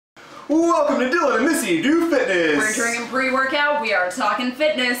Welcome to Dylan and Missy Do Fitness. We're drinking pre-workout. We are talking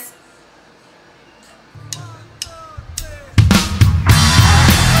fitness.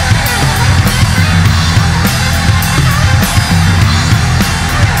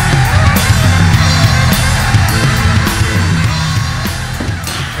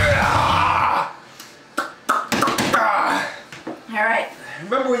 All right.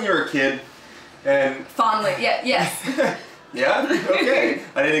 Remember when you were a kid and... Fondly, yeah, yes. Yeah? Okay.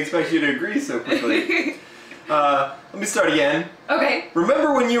 I didn't expect you to agree so quickly. Let me start again. Okay.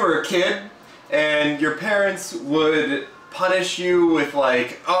 Remember when you were a kid and your parents would punish you with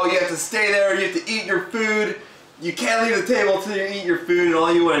like, oh, you have to stay there, you have to eat your food, you can't leave the table till you eat your food, and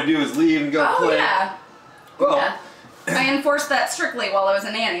all you want to do is leave and go play? Oh, yeah. Well, yeah. I enforced that strictly while I was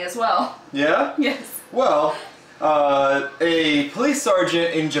a nanny as well. Yeah? Yes. Well, a police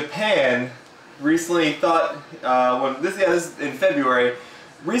sergeant in Japan recently thought, this is in February,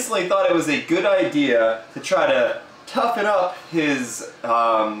 recently thought it was a good idea to try to toughen up his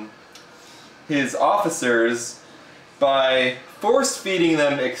officers by force feeding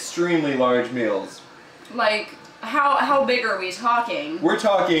them extremely large meals. Like, how big are we talking? We're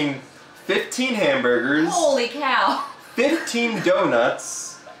talking 15 hamburgers. Holy cow. 15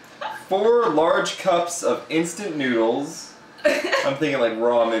 donuts, 4 large cups of instant noodles. I'm thinking like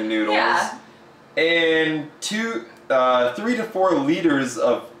ramen noodles. Yeah. And 3 to 4 liters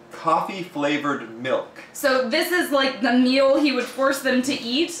of coffee-flavored milk. So this is like the meal he would force them to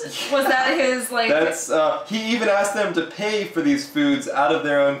eat? Was that his like... That's, he even asked them to pay for these foods out of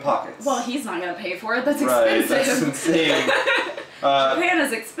their own pockets. Well, he's not gonna pay for it. That's Right, expensive. that's insane. Japan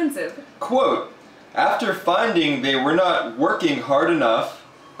is expensive. Quote, "After finding they were not working hard enough,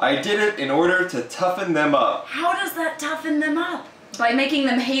 I did it in order to toughen them up." How does that toughen them up? By making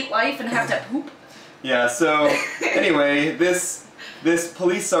them hate life and have to poop? Yeah, so anyway, this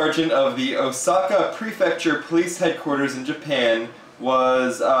police sergeant of the Osaka Prefecture Police Headquarters in Japan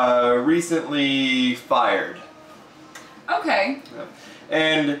was recently fired. Okay.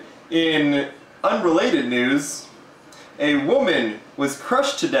 And in unrelated news, a woman was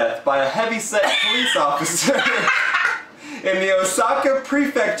crushed to death by a heavy-set police officer in the Osaka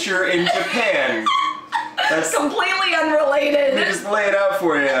Prefecture in Japan. That's completely unrelated. Let me just lay it out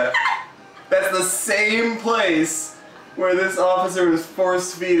for you. That's the same place where this officer was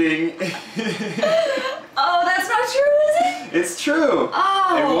force-feeding. Oh, that's not true, is it? It's true.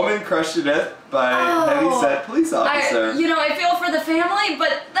 Oh. A woman crushed to death by a heavy-set police officer. I feel for the family,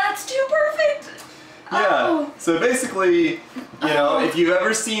 but that's too perfect. Yeah, Oh. so basically, if you've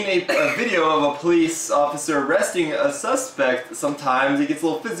ever seen a video of a police officer arresting a suspect, sometimes it gets a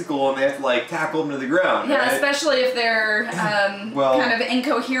little physical and they have to like tackle him to the ground. Yeah, right? especially if they're Well, kind of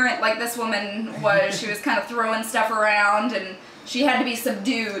incoherent like this woman was. She was kind of throwing stuff around and she had to be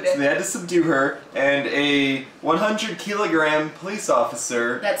subdued. So they had to subdue her, and a 100-kilogram police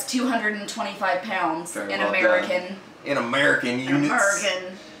officer... That's 225 pounds Very in well American. done. In American units.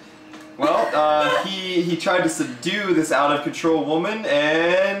 American. Well, he tried to subdue this out-of-control woman,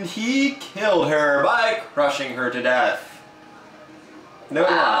 and he killed her by crushing her to death. No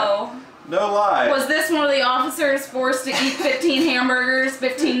lie. No lie. Was this one of the officers forced to eat 15 hamburgers,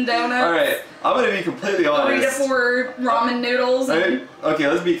 15 donuts? Alright, I'm gonna be completely honest. 3 to 4 ramen noodles? And... Okay,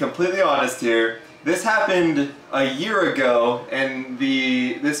 let's be completely honest here. This happened a year ago, and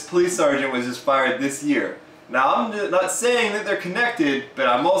this police sergeant was just fired this year. Now, I'm not saying that they're connected, but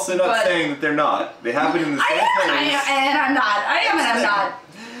I'm also not saying that they're not. They happen in the same place. I am and I'm not. I am and I'm not.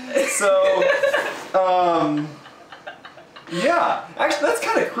 So, yeah. Actually, that's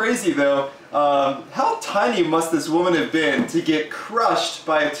kind of crazy, though. How tiny must this woman have been to get crushed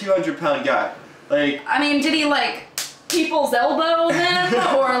by a 200-pound guy? Like, I mean, did he, like, people's elbow then?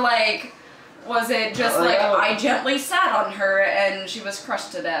 Or, like, was it just, like, I gently sat on her and she was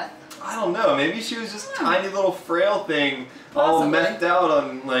crushed to death? I don't know, maybe she was just a tiny little frail thing, Possibly. all methed out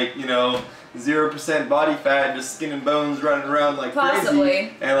on, like, 0% body fat and just skin and bones running around like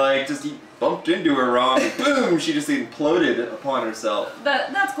crazy. And, like, just he bumped into her wrong, and boom, she just imploded upon herself.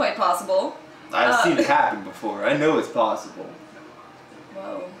 That's quite possible. I've seen it happen before. I know it's possible.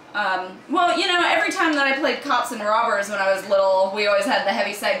 Whoa. Well, every time that I played cops and robbers when I was little, we always had the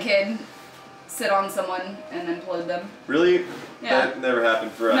heavy-set kid sit on someone and implode them. Really? Yeah. That never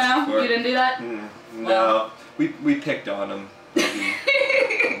happened for us No? before. You didn't do that? No. Well. We picked on him, to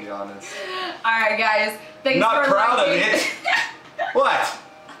be honest. Alright, guys. Thanks Not for proud liking. of it. What?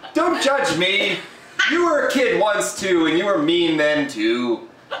 Don't judge me. You were a kid once, too, and you were mean then, too.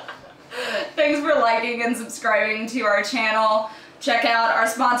 Thanks for liking and subscribing to our channel. Check out our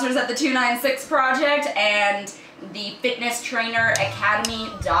sponsors at the 296 Project and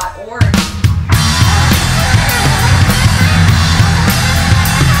thefitnesstraineracademy.org.